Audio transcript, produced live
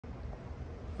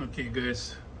Okay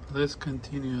guys, let's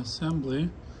continue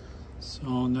assembly.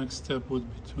 So next step would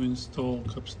be to install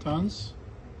capstans,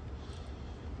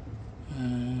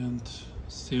 and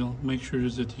still make sure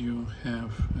that you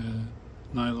have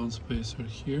a nylon spacer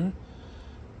here.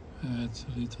 Add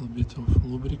a little bit of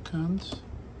lubricant.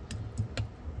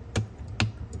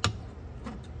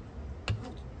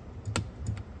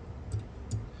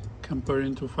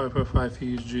 Comparing to 555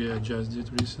 ESG I just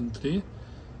did recently,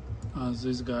 as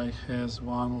this guy has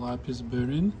one lapis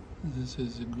bearing. This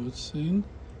is a good thing,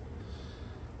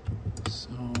 so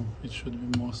it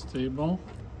should be more stable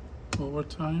over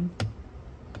time.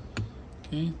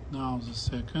 Okay, now the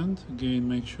second. Again,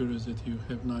 make sure that you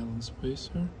have nylon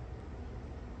spacer.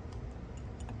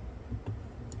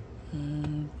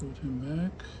 And put him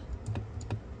back.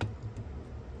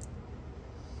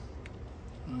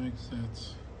 Like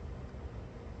that.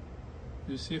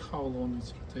 You see how long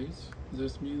it rotates?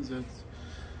 This means that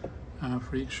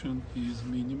friction is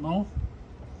minimal.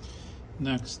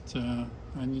 Next,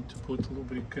 I need to put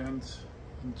lubricant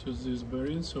into this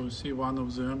bearing. So you see one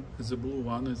of them is the blue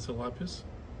one, it's a lapis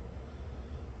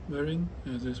bearing,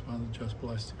 and this one is just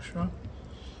plastic shot.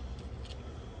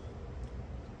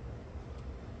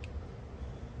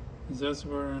 That's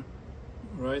where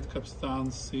right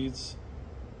capstan sits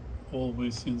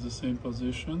always in the same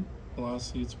position,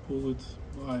 plus it's pulled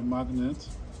by magnet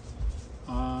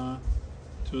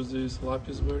to this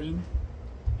lapis bearing,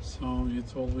 so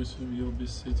it always will be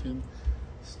sitting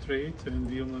straight and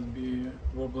will not be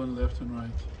wobbling left and right.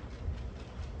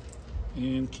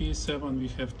 In K7 we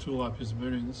have two lapis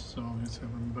bearings, so it's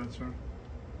even better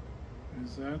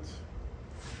with that.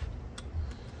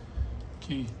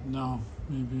 Okay, now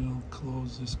maybe I'll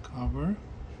close this cover.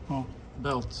 Oh,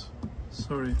 belt,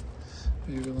 sorry.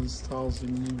 I will install the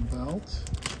new belt.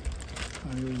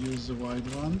 I will use the white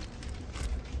one.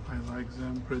 I like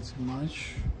them pretty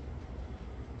much.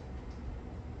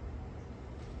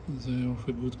 They are of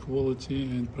a good quality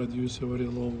and produce a very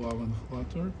low wow and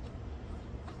flutter.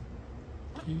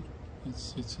 Okay, it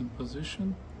sits in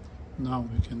position. Now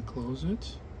we can close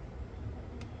it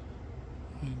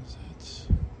like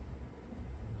that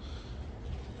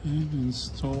and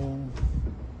install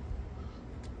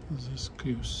the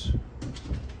screws.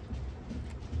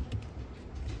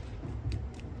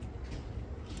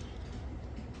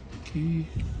 Okay,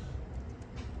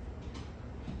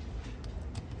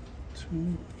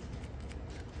 two.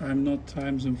 I'm not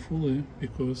timing them fully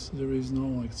because there is no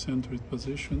like centered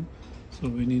position, so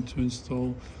we need to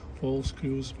install all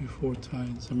screws before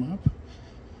tying them up.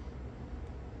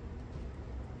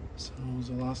 So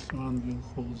the last one will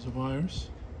hold the wires.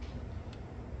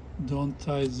 Don't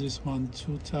tie this one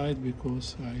too tight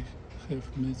because I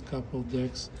have made a couple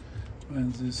decks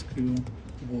when this screw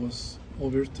was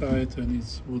over tight and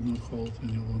it would not hold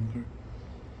any longer.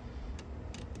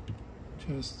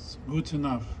 Just good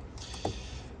enough.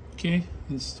 Okay,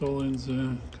 installing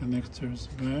the connectors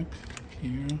back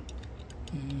here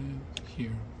and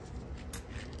here.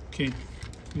 Okay,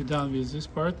 we're done with this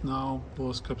part. Now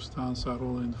both capstans are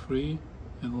rolling free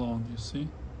and long, you see.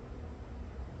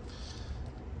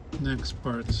 Next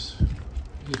part,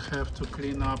 you have to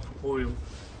clean up oil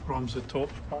from the top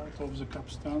part of the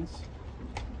capstans.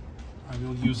 I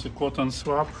will use a cotton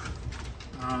swab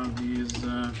with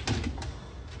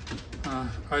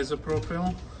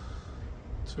isopropyl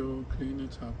to clean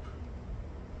it up.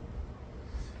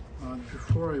 But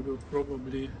before, I will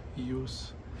probably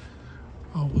use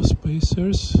our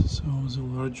spacers. So the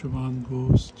larger one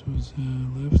goes to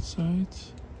the left side.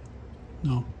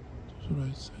 No, to the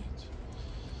right side.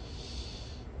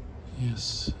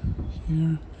 Yes,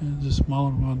 here, and the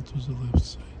smaller one to the left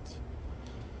side.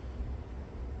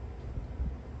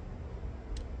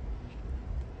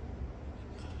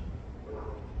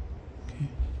 Okay,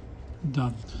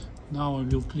 done. Now I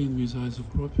will clean with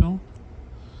isopropyl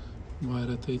by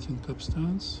rotating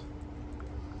capstans,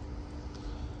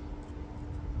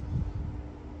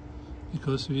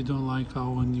 because we don't like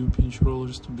our new pinch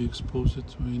rollers to be exposed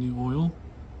to any oil.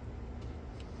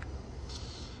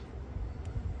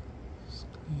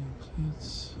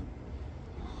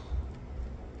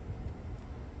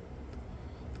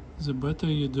 The better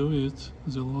you do it,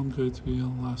 the longer it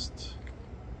will last.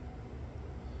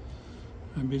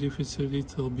 I believe it's a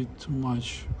little bit too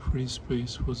much free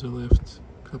space for the left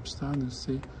capstan. You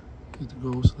see, it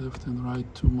goes left and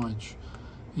right too much.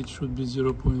 It should be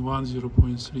 0.1,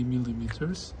 0.3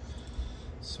 millimeters.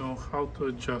 So how to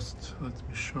adjust? Let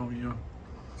me show you.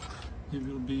 You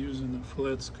will be using a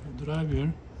flat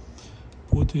screwdriver.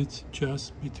 Put it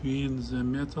just between the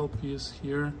metal piece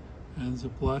here and the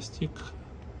plastic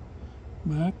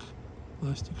back,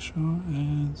 plastic shell,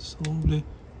 and slowly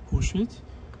push it.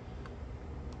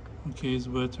 Okay, it's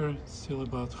better. It's still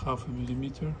about 0.5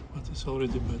 millimeter, but it's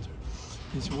already better.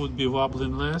 It would be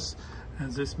wobbling less,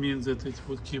 and this means that it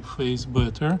would keep phase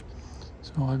better.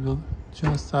 So I will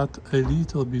just add a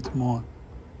little bit more.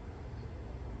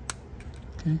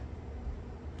 Okay.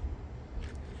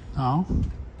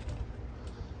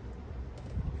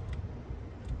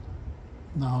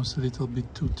 Now it's a little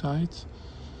bit too tight.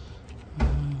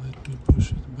 Let me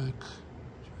push it back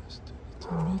just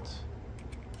a little bit.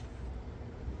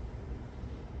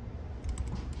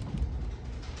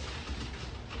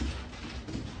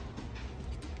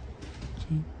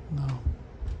 Okay, now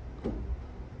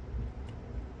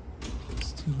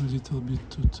still a little bit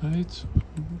too tight.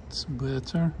 It's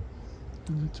better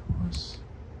than it was.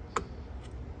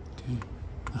 Okay,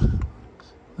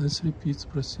 let's repeat the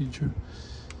procedure.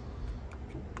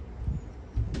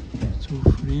 2,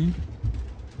 3.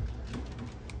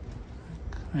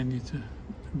 I need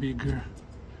a bigger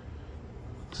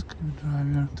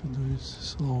screwdriver to do it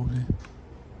slowly.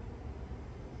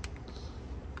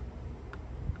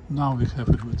 Now we have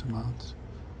a good amount.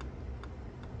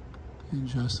 And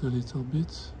just a little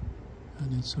bit,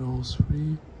 and it rolls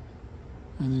free,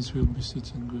 and it will be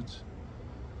sitting good.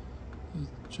 It's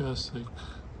just like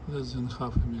less than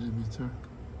 0.5 millimeter.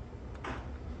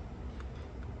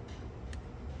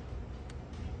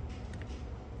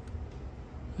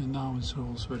 And now it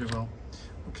rolls very well.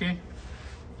 Okay,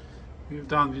 we're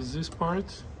done with this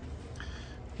part.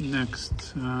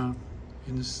 Next,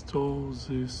 install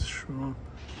this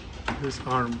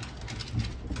arm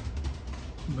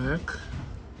back.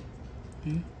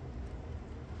 Okay.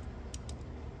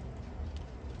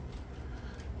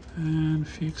 And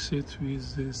fix it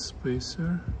with this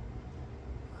spacer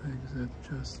like that.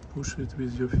 Just push it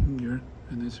with your finger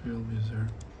and it will be there.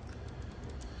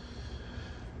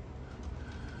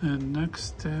 And next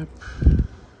step,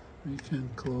 we can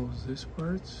close this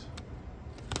part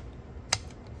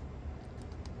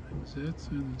like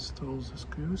that and install the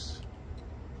screws.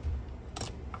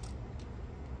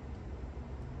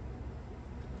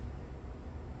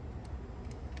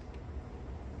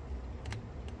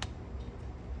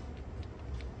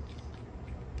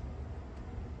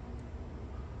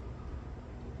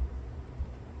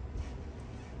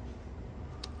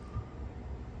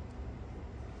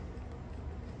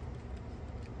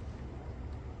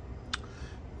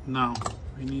 Now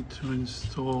we need to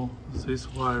install this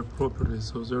wire properly,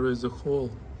 so there is a hole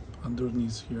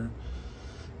underneath here.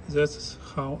 That's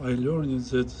how I learned it,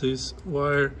 that this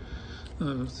wire,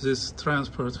 this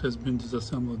transport has been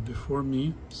disassembled before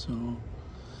me, so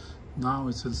now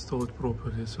it's installed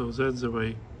properly. So that's the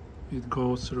way it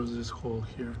goes through this hole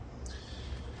here.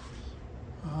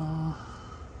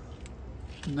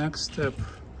 Next step,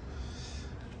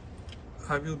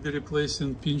 I will be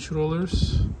replacing pinch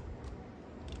rollers,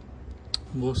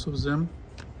 both of them.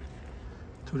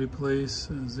 To replace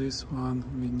this one,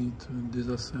 we need to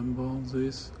disassemble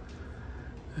this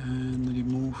and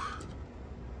remove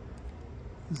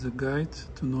the guide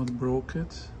to not break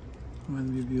it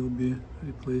when we will be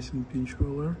replacing pinch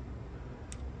roller.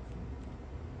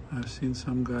 I've seen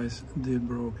some guys did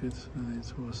broke it and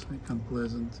it was like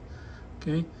unpleasant.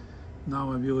 Okay,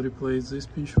 now I will replace this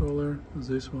pinch roller.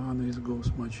 This one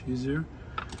goes much easier.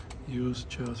 Use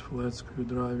just flat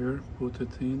screwdriver, put it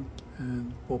in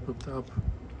and pop it up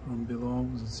from below.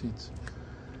 That's it.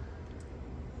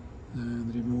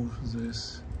 Then remove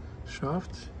this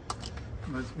shaft.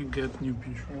 Let me get new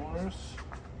pinch rollers.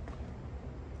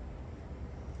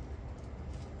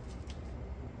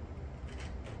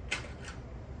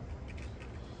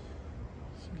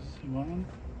 This is the one.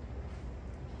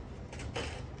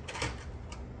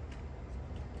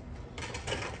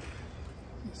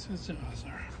 This is the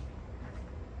other.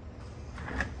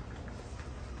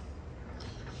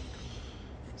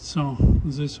 So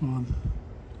this one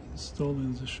installed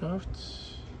in the shaft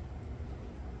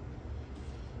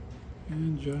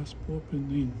and just pop it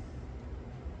in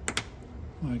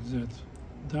like that.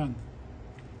 Done.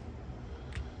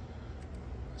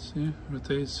 See,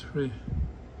 rotates free.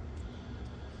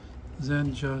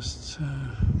 Then just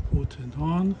put it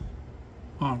on.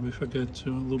 Oh, we forget to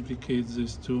lubricate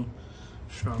these two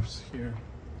shafts here.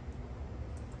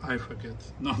 I forget,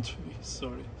 not we,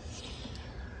 sorry.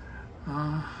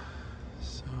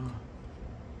 So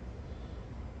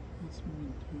let me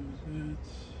do that.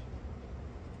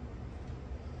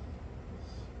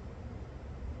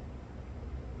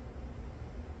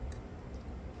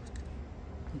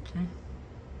 Okay.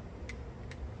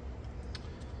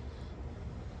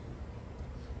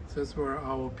 That's where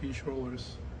our pinch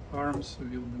rollers arms will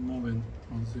be moving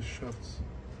on these shafts.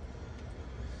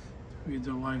 we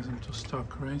don't like them to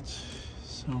stuck, right?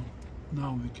 So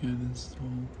now we can install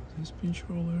this pinch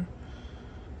roller.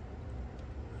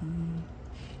 Let me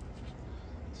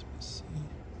see.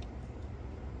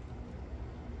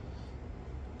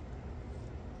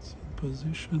 It's in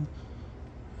position,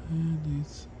 and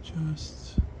it's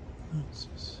just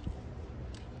this.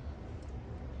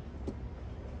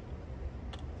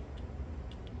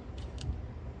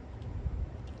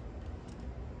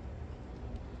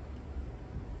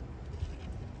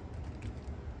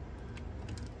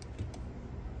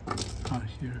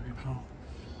 Here we go.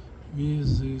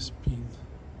 With this pin,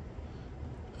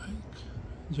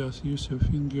 just use your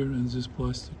finger and this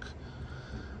plastic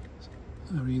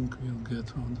ring will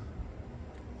get on.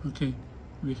 Okay,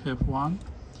 we have one.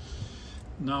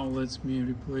 Now let me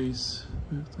replace,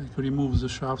 remove the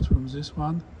shaft from this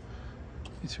one.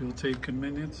 It will take a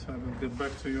minute. I will get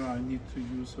back to you. I need to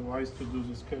use a vise to do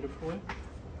this carefully.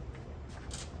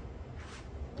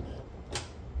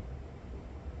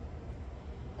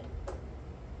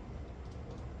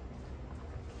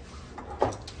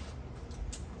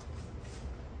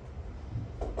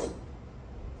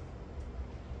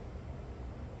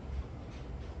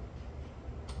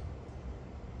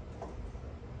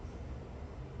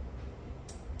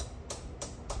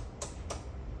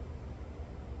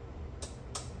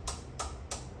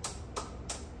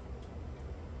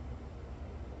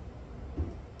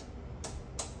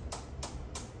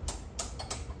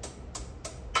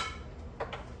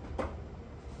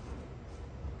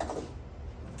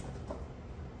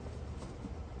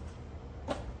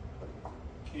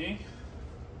 Okay.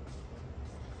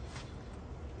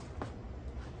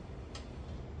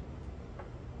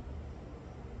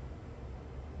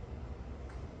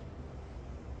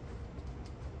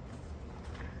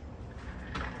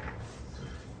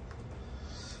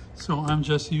 So I'm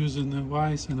just using a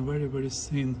vise and a very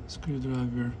thin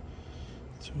screwdriver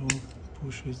to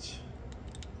push it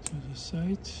to the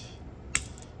side.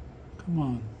 Come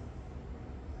on.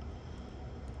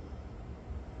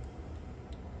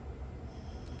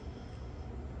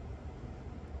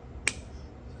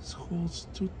 This holds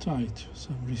too tight for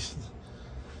some reason.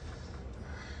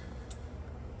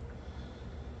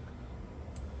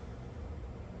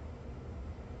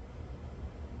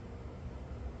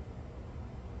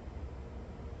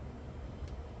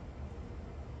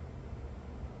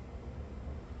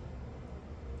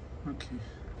 Okay,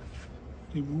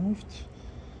 removed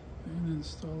and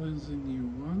installing the new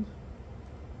one.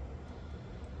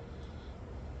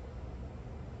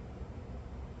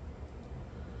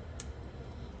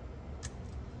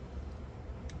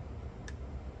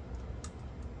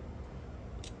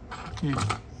 Okay,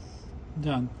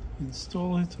 done.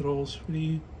 Install it, rolls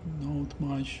free, not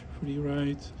much, free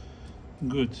ride,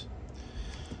 good.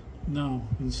 Now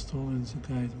installing the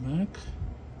guide back.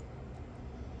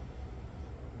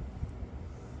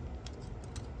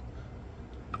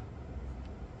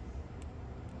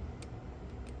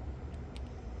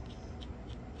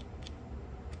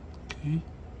 Okay,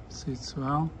 sits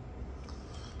well.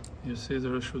 You see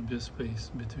there should be a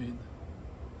space between,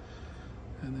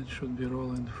 and it should be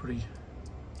rolling free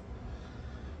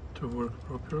to work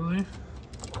properly.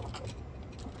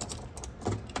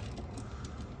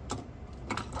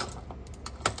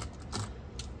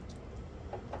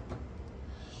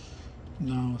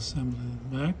 Now assembling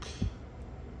it back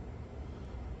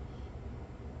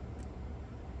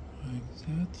like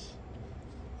that.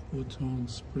 Put on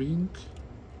spring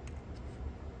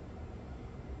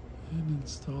and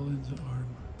installing the arm.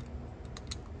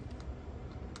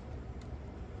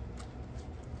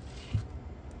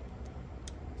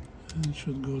 And it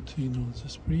should go in on the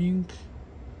spring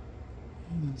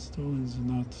and installing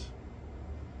the nut.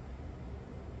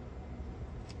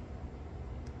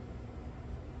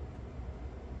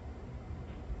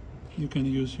 You can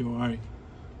use your eye.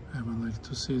 I would like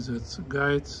to see that the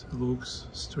guide looks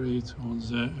straight on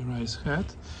the rice head.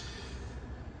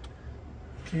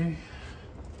 Okay.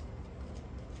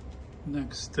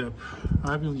 Next step,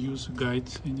 I will use a guide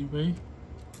anyway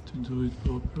to do it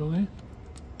properly.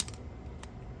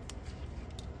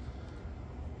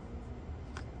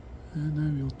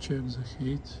 And I will check the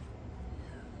height.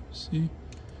 See,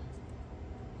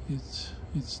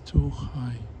 it's too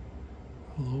high.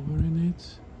 Lowering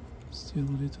it, still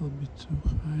a little bit too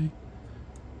high.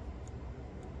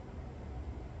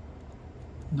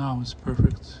 Now it's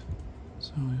perfect.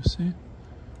 So you see,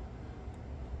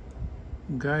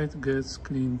 guide gets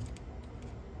clean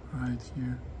right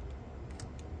here.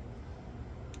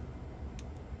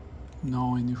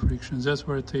 No any friction. That's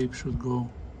where tape should go.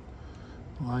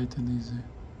 Light and easy.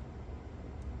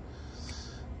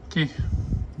 Okay,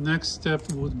 Next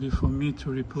step would be for me to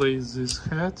replace this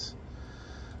head,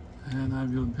 and I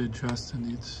will be adjusting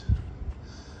it.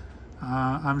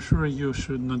 I'm sure you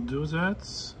should not do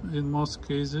that in most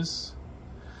cases,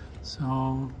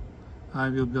 so I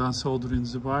will be unsoldering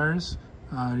the wires,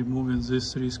 removing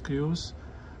these 3 screws,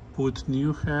 put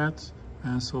new head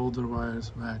and solder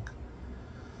wires back.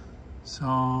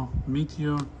 So meet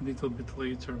you a little bit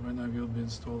later when I will be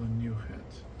installing new head.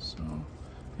 So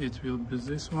it will be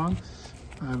this one.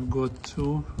 I've got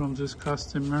 2 from this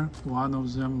customer. One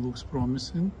of them looks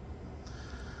promising.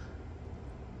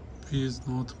 Is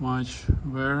not much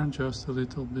wear, just a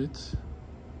little bit.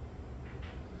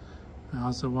 The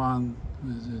other one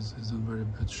is in very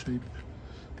bad shape.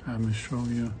 I will show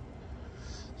you.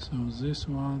 So this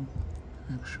one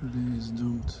actually is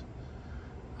doomed.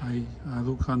 I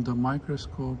look under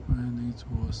microscope and it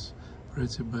was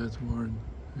pretty bad worn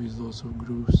with lots of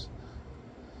grooves.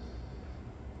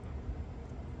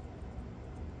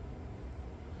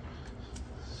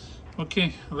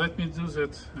 Okay, let me do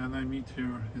that and I meet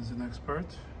you in the next part.